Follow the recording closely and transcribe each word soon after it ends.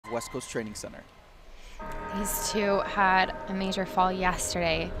West Coast Training Center. These two had a major fall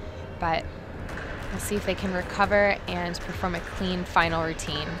yesterday, but we'll see if they can recover and perform a clean final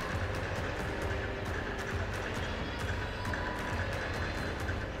routine.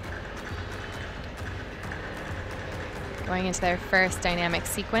 Going into their first dynamic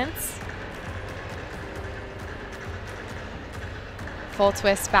sequence. Full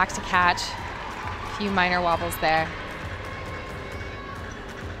twist back to catch. A few minor wobbles there.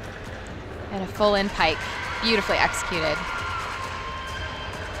 And a full in pike, beautifully executed.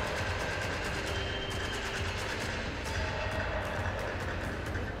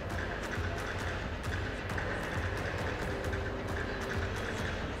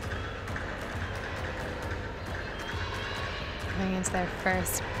 Going into their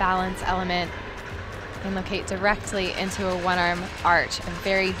first balance element and locate directly into a one-arm arch, a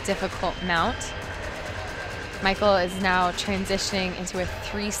very difficult mount. Michael is now transitioning into a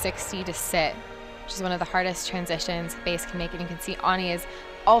 360 to sit, which is one of the hardest transitions base can make. And you can see Ani is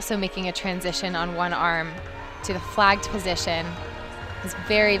also making a transition on one arm to the flagged position. It's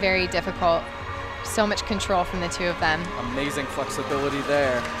very, very difficult. So much control from the two of them. Amazing flexibility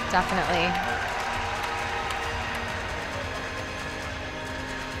there. Definitely.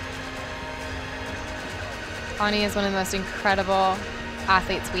 Ani is one of the most incredible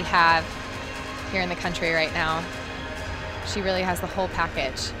athletes we have here in the country right now. She really has the whole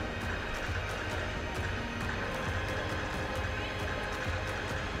package.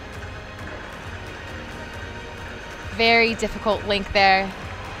 Very difficult link there.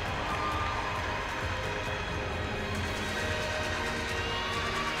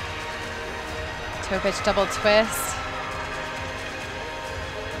 Toe pitch double twist.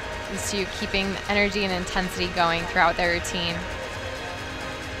 These two keeping energy and intensity going throughout their routine.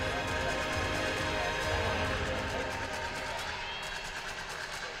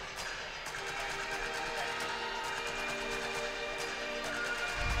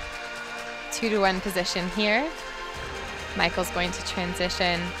 Two to one position here. Michael's going to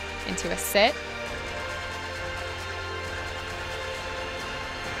transition into a sit.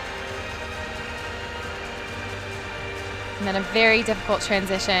 And then a very difficult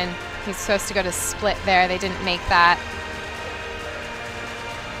transition. He's supposed to go to split there. They didn't make that.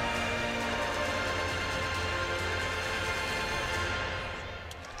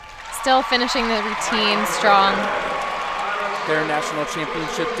 Still finishing the routine strong. Their national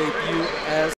championship debut as